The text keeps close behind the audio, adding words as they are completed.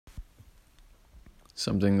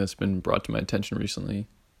something that's been brought to my attention recently,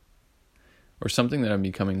 or something that I'm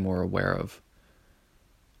becoming more aware of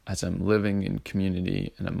as I'm living in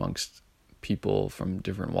community and amongst people from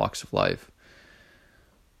different walks of life.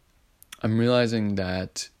 I'm realizing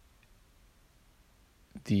that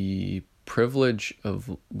the privilege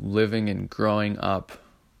of living and growing up,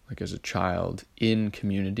 like as a child, in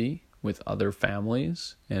community with other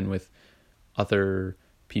families and with other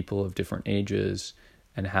people of different ages,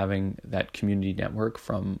 and having that community network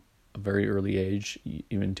from a very early age,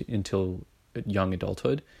 even until young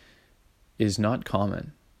adulthood, is not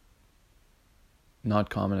common. Not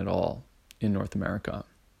common at all in North America.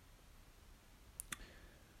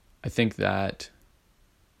 I think that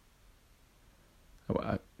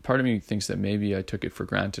part of me thinks that maybe I took it for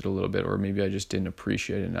granted a little bit, or maybe I just didn't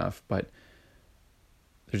appreciate it enough, but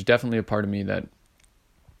there's definitely a part of me that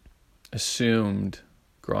assumed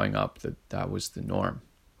growing up that that was the norm,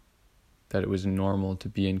 that it was normal to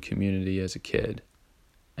be in community as a kid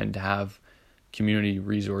and to have community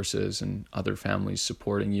resources and other families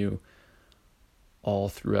supporting you all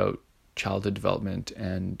throughout childhood development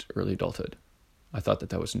and early adulthood. I thought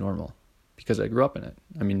that was normal because I grew up in it.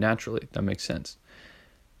 I mean, naturally, that makes sense.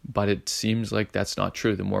 But it seems like that's not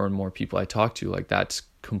true. The more and more people I talk to, like, that's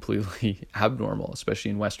completely abnormal,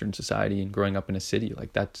 especially in Western society and growing up in a city.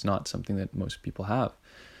 Like, that's not something that most people have.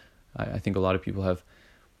 I think a lot of people have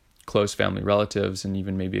close family relatives and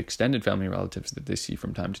even maybe extended family relatives that they see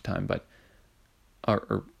from time to time, but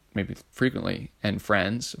or maybe frequently, and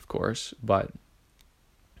friends, of course, but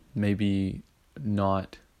maybe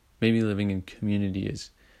not. Maybe living in community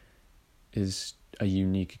is a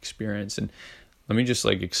unique experience. And let me just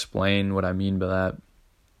explain what I mean by that.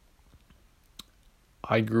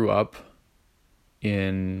 I grew up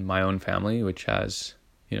in my own family, which has,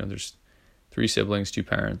 there's 3 siblings, 2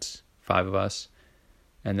 parents, 5 of us.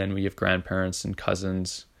 And then we have grandparents and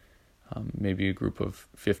cousins, maybe a group of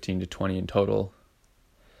 15 to 20 in total.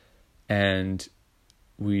 And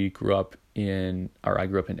I grew up in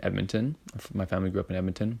Edmonton. My family grew up in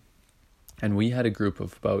Edmonton. And we had a group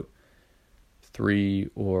of about 3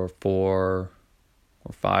 or 4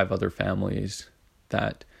 or 5 other families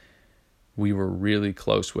that we were really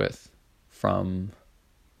close with from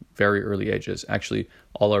very early ages. Actually,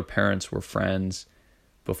 all our parents were friends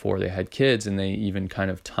before they had kids, and they even kind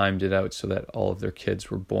of timed it out so that all of their kids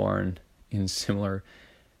were born in similar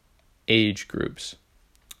age groups.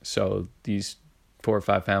 So these 4 or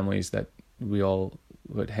 5 families that we all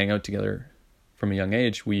would hang out together from a young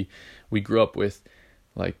age, we grew up with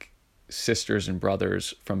sisters and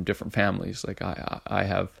brothers from different families. I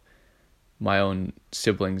have my own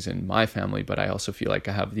siblings in my family, but I also feel like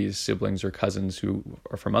I have these siblings or cousins who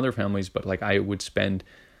are from other families, but I would spend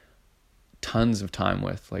tons of time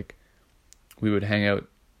with. We would hang out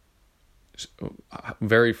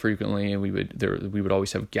very frequently, and we would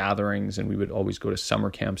always have gatherings, and we would always go to summer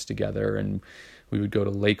camps together, and we would go to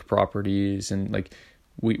lake properties, and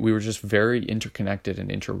we were just very interconnected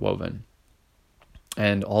and interwoven.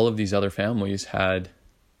 And all of these other families had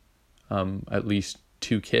at least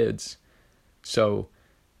 2 kids. So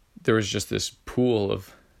there was just this pool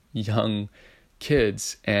of young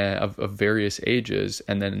kids of various ages,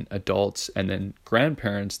 and then adults, and then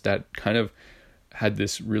grandparents that kind of had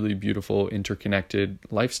this really beautiful interconnected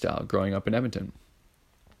lifestyle growing up in Edmonton.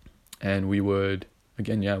 And we would,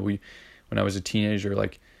 when I was a teenager,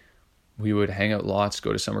 we would hang out lots,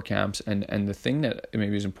 go to summer camps. And the thing that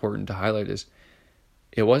maybe is important to highlight is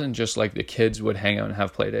it wasn't just the kids would hang out and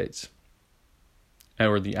have play dates,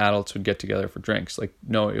 or the adults would get together for drinks.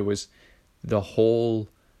 No, it was the whole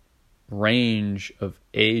range of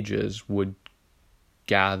ages would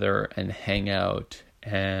gather and hang out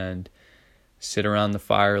and sit around the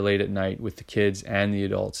fire late at night with the kids and the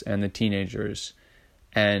adults and the teenagers,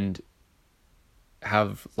 and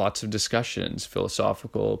have lots of discussions,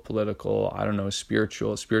 philosophical, political,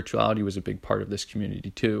 spiritual. Spirituality was a big part of this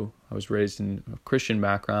community too. I was raised in a Christian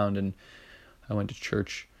background, and I went to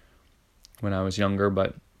church when I was younger,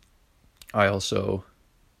 but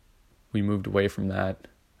we moved away from that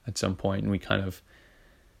at some point, and we kind of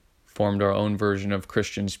formed our own version of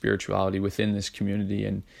Christian spirituality within this community.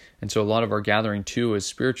 And so a lot of our gathering too is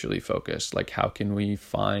spiritually focused. How can we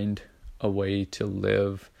find a way to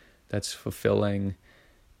live that's fulfilling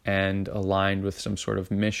and aligned with some sort of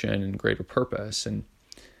mission and greater purpose. And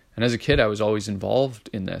as a kid, I was always involved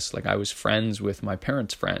in this. I was friends with my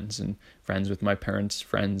parents' friends and friends with my parents'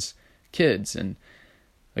 friends' kids. And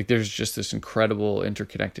there's just this incredible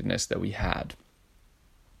interconnectedness that we had.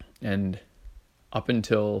 And up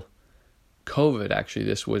until COVID, actually,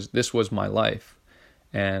 this was my life.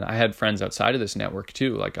 And I had friends outside of this network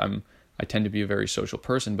too. I tend to be a very social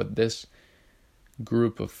person, but this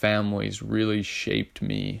group of families really shaped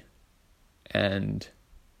me, and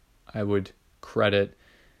I would credit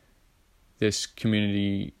this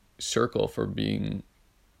community circle for being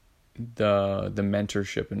the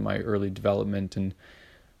mentorship in my early development and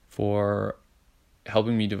for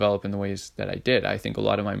helping me develop in the ways that I did. I think a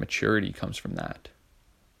lot of my maturity comes from that.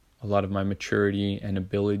 A lot of my maturity and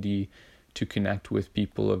ability to connect with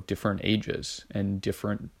people of different ages and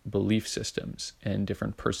different belief systems and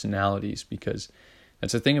different personalities, because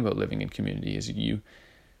that's the thing about living in community is you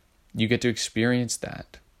get to experience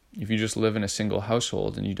that. If you just live in a single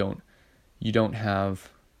household and you don't have,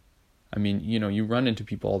 I mean, you run into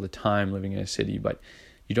people all the time living in a city, but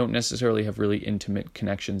you don't necessarily have really intimate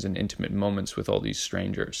connections and intimate moments with all these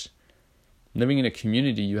strangers. Living in a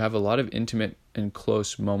community, you have a lot of intimate and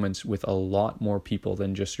close moments with a lot more people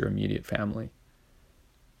than just your immediate family.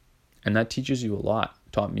 And that teaches you a lot,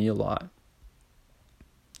 taught me a lot.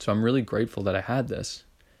 So I'm really grateful that I had this.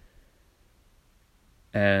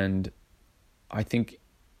 And I think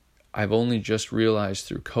I've only just realized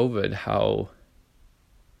through COVID how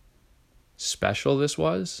special this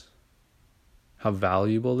was, how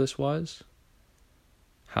valuable this was,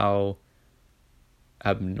 how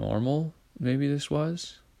abnormal maybe this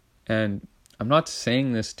was. And I'm not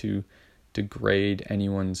saying this to degrade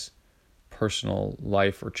anyone's personal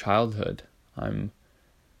life or childhood. I'm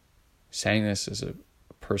saying this as a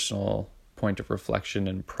personal point of reflection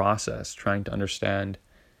and process, trying to understand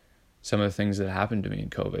some of the things that happened to me in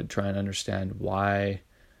COVID, trying to understand why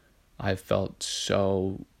I felt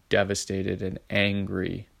so devastated and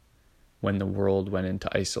angry when the world went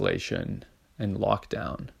into isolation and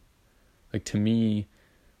lockdown. Like, to me,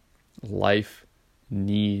 life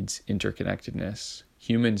needs interconnectedness.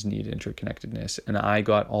 Humans need interconnectedness. And I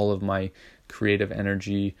got all of my creative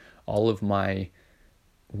energy, all of my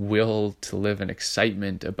will to live and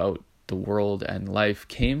excitement about the world and life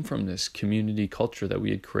came from this community culture that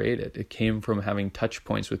we had created. It came from having touch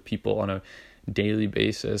points with people on a daily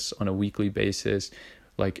basis, on a weekly basis,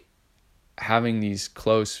 like having these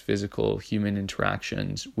close physical human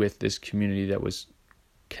interactions with this community that was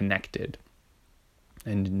connected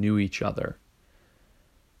and knew each other.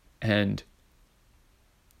 And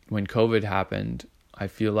when COVID happened, I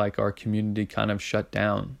feel like our community kind of shut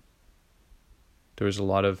down. There was a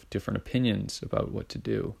lot of different opinions about what to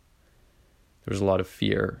do. There was a lot of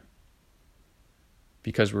fear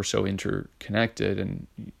because we're so interconnected, and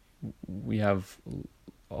we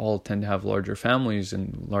all tend to have larger families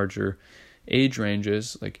and larger age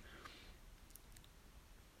ranges. Like,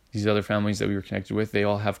 these other families that we were connected with, they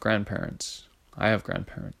all have grandparents. I have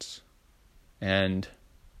grandparents. And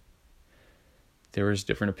there was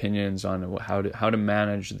different opinions on how to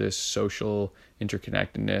manage this social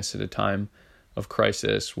interconnectedness at a time of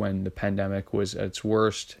crisis, when the pandemic was at its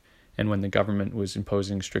worst and when the government was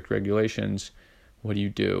imposing strict regulations. What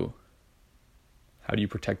do? How do you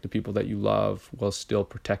protect the people that you love while still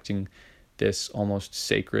protecting this almost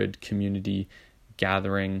sacred community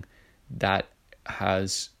gathering that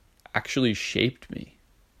has actually shaped me?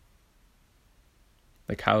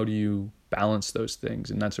 Like, how do you balance those things?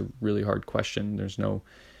 And that's a really hard question. There's no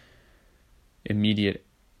immediate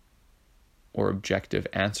or objective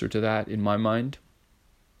answer to that in my mind.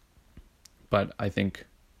 But I think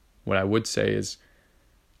what I would say is,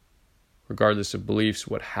 regardless of beliefs,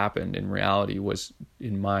 what happened in reality was,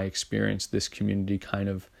 in my experience, this community kind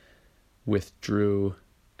of withdrew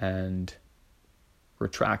and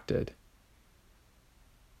retracted.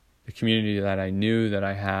 The community that I knew that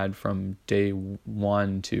I had from day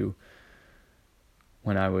one to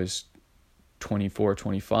when I was 24,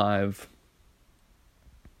 25,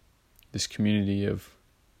 this community of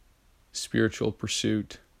spiritual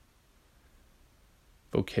pursuit,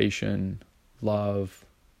 vocation, love,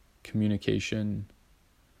 communication,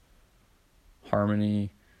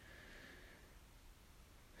 harmony,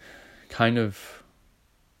 kind of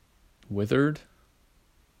withered.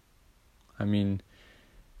 I mean,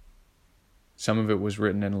 some of it was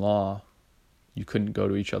written in law. You couldn't go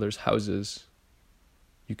to each other's houses.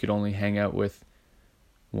 You could only hang out with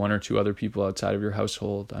one or two other people outside of your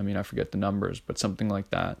household. I mean, I forget the numbers, but something like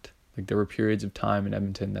that. Like, there were periods of time in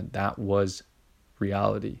Edmonton that was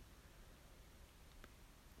reality.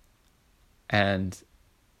 And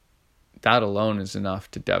that alone is enough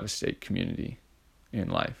to devastate community in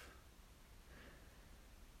life.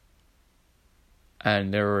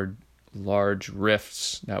 And there were large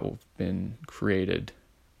rifts that have been created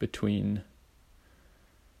between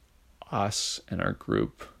us and our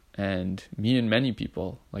group and me and many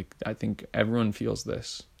people. Like, I think everyone feels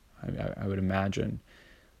this. I would imagine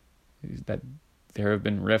that there have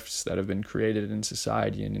been rifts that have been created in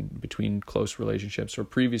society and in between close relationships or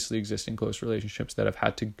previously existing close relationships that have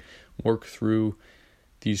had to work through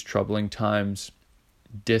these troubling times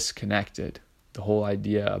disconnected. The whole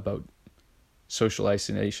idea about social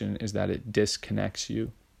isolation is that it disconnects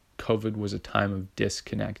you. COVID was a time of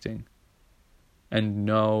disconnecting. And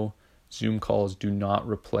no, Zoom calls do not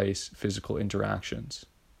replace physical interactions.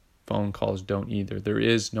 Phone calls don't either. There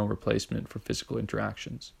is no replacement for physical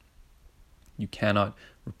interactions. You cannot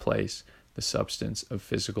replace the substance of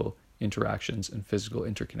physical interactions and physical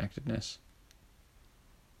interconnectedness.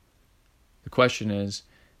 The question is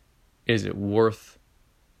it worth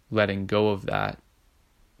letting go of that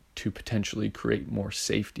to potentially create more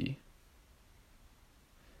safety?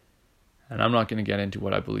 And I'm not going to get into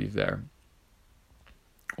what I believe there.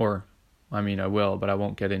 I will, but I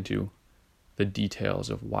won't get into the details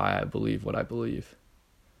of why I believe what I believe.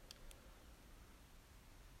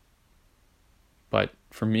 But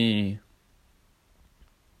for me,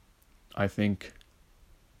 I think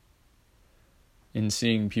in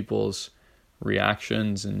seeing people's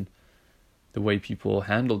reactions and the way people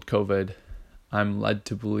handled COVID, I'm led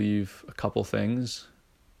to believe a couple things.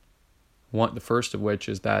 The first of which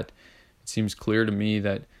is that it seems clear to me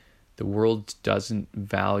that the world doesn't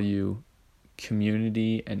value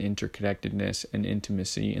community and interconnectedness and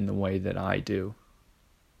intimacy in the way that I do.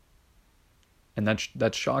 And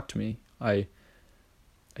that shocked me. I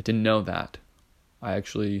didn't know that. I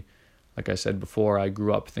actually, like I said before, I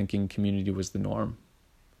grew up thinking community was the norm.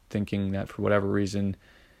 Thinking that for whatever reason,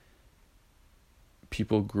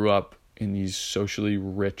 people grew up in these socially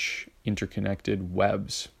rich, interconnected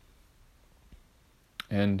webs.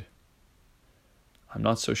 And I'm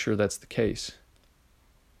not so sure that's the case.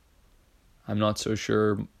 I'm not so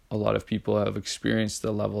sure a lot of people have experienced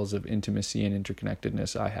the levels of intimacy and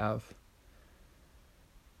interconnectedness I have.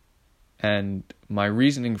 And my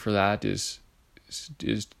reasoning for that is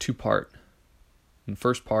two-part. In the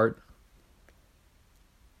first part,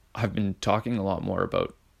 I've been talking a lot more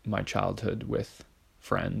about my childhood with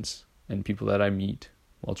friends and people that I meet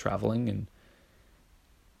while traveling, and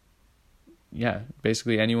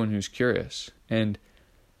basically anyone who's curious. And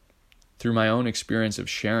through my own experience of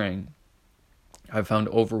sharing, I've found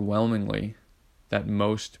overwhelmingly that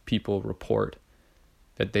most people report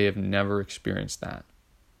that they have never experienced that.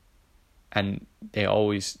 And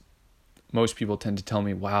most people tend to tell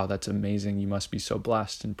me, wow, that's amazing. You must be so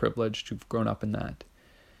blessed and privileged to have grown up in that.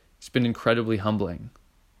 It's been incredibly humbling.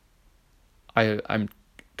 I'm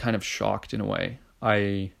kind of shocked in a way.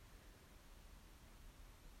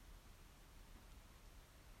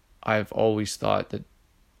 I've always thought that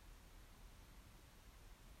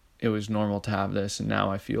it was normal to have this, and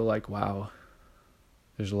now I feel like, wow,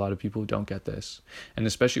 there's a lot of people who don't get this. And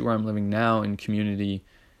especially where I'm living now in community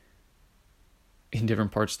in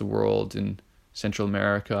different parts of the world, in Central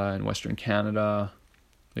America and Western Canada,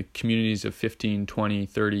 like communities of 15, 20,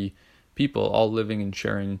 30 people all living and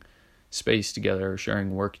sharing space together,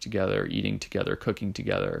 sharing work together, eating together, cooking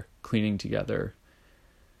together, cleaning together.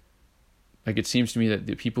 Like, it seems to me that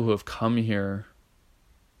the people who have come here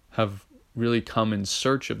have really come in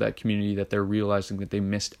search of that community that they're realizing that they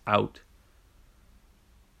missed out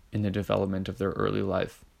in the development of their early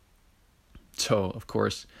life. So, of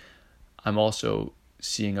course, I'm also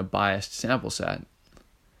seeing a biased sample set,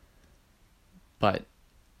 but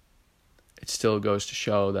it still goes to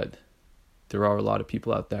show that there are a lot of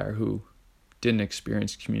people out there who didn't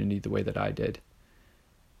experience community the way that I did,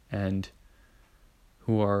 and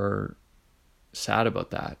who are sad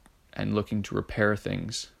about that and looking to repair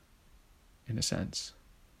things in a sense.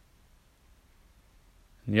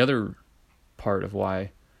 And the other part of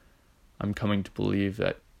why I'm coming to believe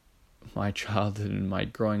that my childhood and my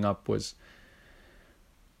growing up was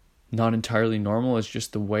not entirely normal is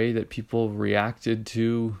just the way that people reacted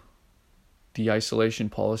to the isolation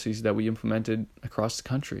policies that we implemented across the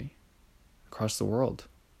country, across the world.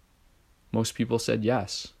 Most people said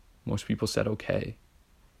yes. Most people said okay.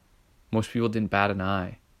 Most people didn't bat an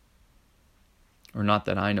eye. Or not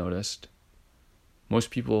that I noticed. Some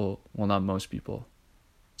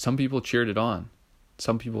people cheered it on.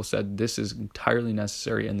 Some people said this is entirely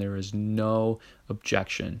necessary and there is no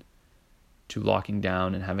objection to locking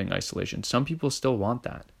down and having isolation. Some people still want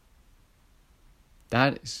that.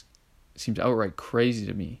 Seems outright crazy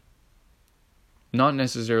to me. Not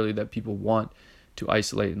necessarily that people want to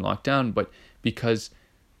isolate and lock down, but because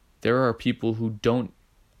there are people who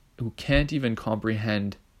can't even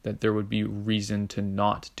comprehend that there would be reason to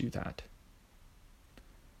not do that.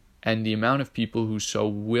 And the amount of people who so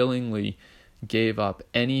willingly gave up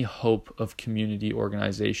any hope of community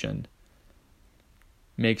organization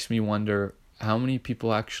makes me wonder how many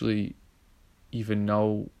people actually even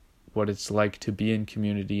know what it's like to be in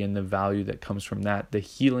community and the value that comes from that, the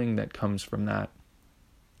healing that comes from that?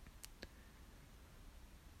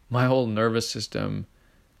 My whole nervous system,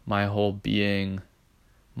 my whole being,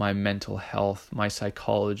 my mental health, my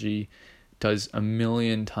psychology does a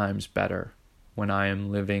million times better when I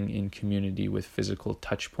am living in community with physical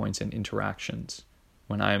touch points and interactions,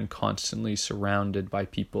 when I am constantly surrounded by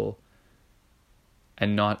people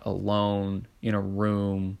and not alone in a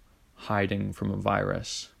room hiding from a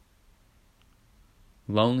virus.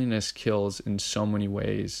 Loneliness kills in so many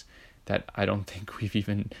ways that I don't think we've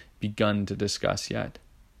even begun to discuss yet.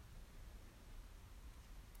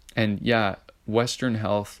 And yeah, Western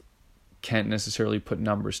health can't necessarily put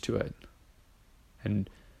numbers to it. And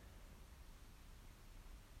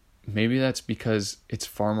maybe that's because it's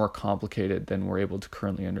far more complicated than we're able to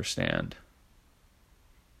currently understand.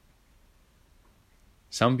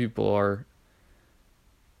 Some people are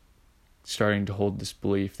starting to hold this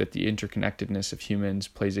belief that the interconnectedness of humans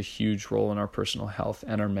plays a huge role in our personal health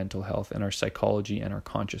and our mental health and our psychology and our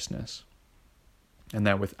consciousness. And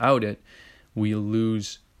that without it, we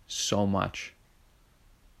lose so much.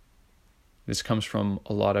 This comes from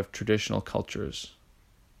a lot of traditional cultures,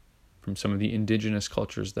 from some of the indigenous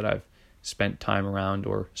cultures that I've spent time around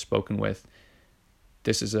or spoken with.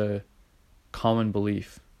 This is a common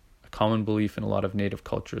belief in a lot of native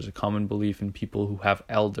cultures, a common belief in people who have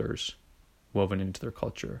elders woven into their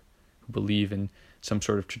culture, who believe in some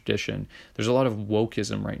sort of tradition. There's a lot of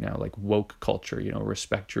wokeism right now, like woke culture,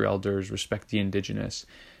 respect your elders, respect the indigenous.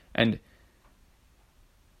 And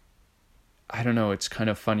I don't know, it's kind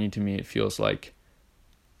of funny to me. It feels like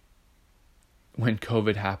when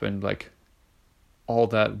COVID happened, like all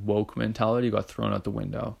that woke mentality got thrown out the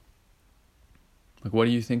window. Like, what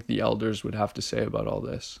do you think the elders would have to say about all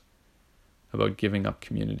this? About giving up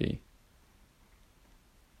community?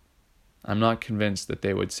 I'm not convinced that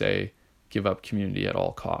they would say give up community at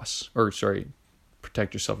all costs.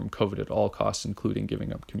 Protect yourself from COVID at all costs, including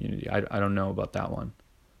giving up community. I don't know about that one.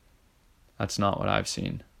 That's not what I've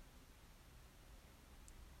seen.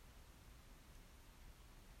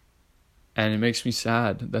 And it makes me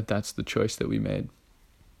sad that that's the choice that we made,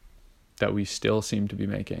 that we still seem to be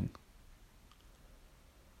making.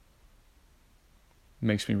 It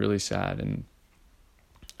makes me really sad. And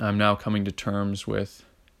I'm now coming to terms with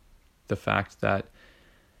the fact that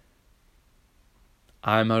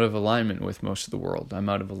I'm out of alignment with most of the world. I'm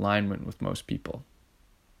out of alignment with most people.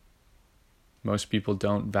 Most people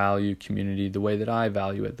don't value community the way that I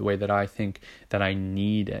value it, the way that I think that I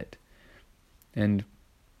need it. And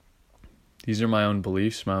these are my own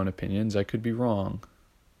beliefs, my own opinions. I could be wrong.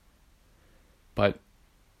 But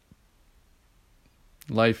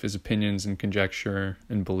life is opinions and conjecture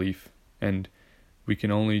and belief. And we can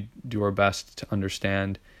only do our best to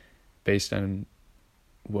understand based on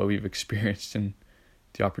what we've experienced and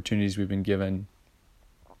the opportunities we've been given.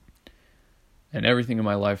 And everything in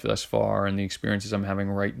my life thus far and the experiences I'm having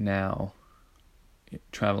right now,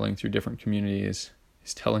 traveling through different communities,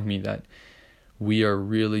 is telling me that we are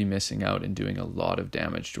really missing out and doing a lot of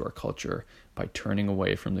damage to our culture by turning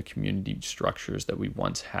away from the community structures that we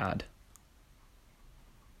once had.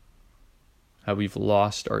 How we've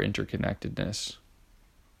lost our interconnectedness.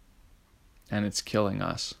 And it's killing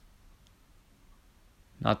us.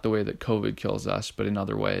 Not the way that COVID kills us, but in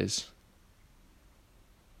other ways.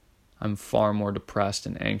 I'm far more depressed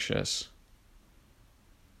and anxious.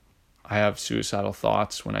 I have suicidal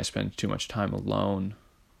thoughts when I spend too much time alone.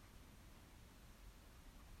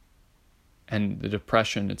 And the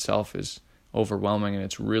depression itself is overwhelming, and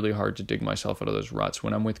it's really hard to dig myself out of those ruts.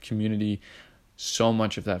 When I'm with community, so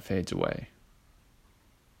much of that fades away.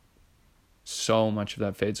 So much of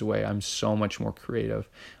that fades away. I'm so much more creative.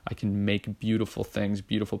 I can make beautiful things,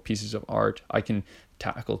 beautiful pieces of art. I can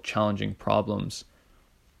tackle challenging problems.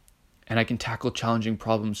 And I can tackle challenging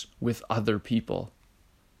problems with other people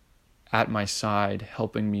at my side,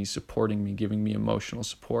 helping me, supporting me, giving me emotional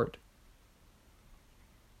support.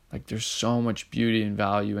 Like, there's so much beauty and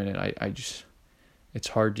value in it. It's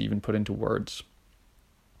hard to even put into words.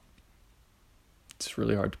 It's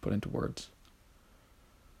really hard to put into words.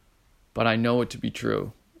 But I know it to be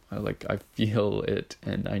true. I feel it,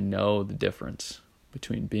 and I know the difference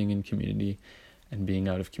between being in community and being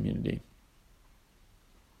out of community.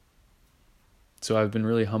 So I've been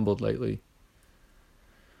really humbled lately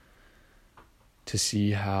to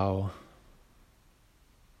see how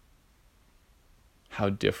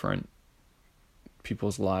different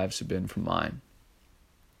people's lives have been from mine.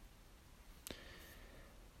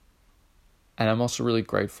 And I'm also really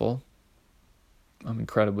grateful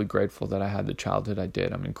incredibly grateful that I had the childhood I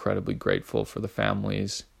did. I'm incredibly grateful for the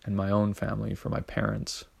families and my own family, for my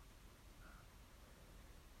parents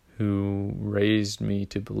who raised me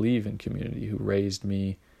to believe in community, who raised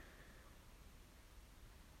me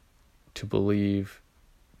to believe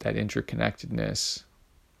that interconnectedness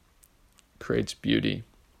creates beauty,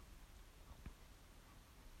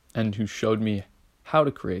 and who showed me how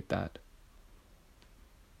to create that.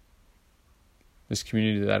 This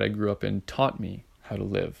community that I grew up in taught me how to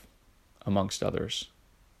live amongst others,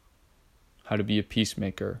 how to be a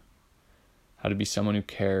peacemaker, how to be someone who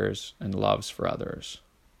cares and loves for others.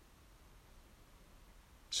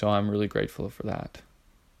 So I'm really grateful for that.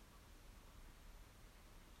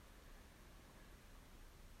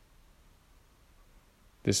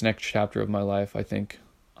 This next chapter of my life, I think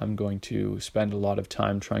I'm going to spend a lot of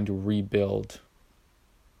time trying to rebuild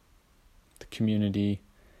the community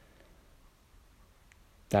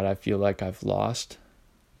that I feel like I've lost,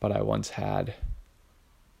 but I once had.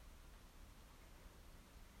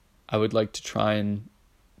 I would like to try and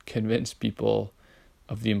convince people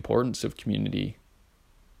of the importance of community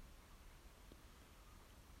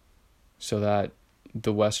so that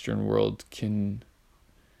the Western world can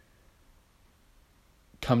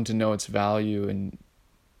come to know its value and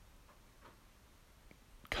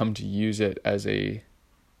come to use it as a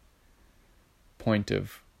point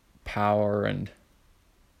of power and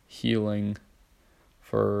healing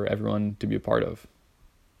for everyone to be a part of.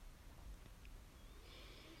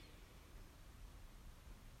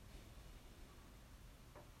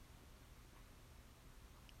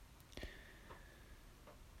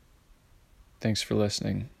 Thanks for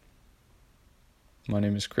listening. My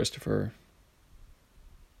name is Christopher,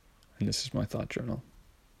 and this is my thought journal.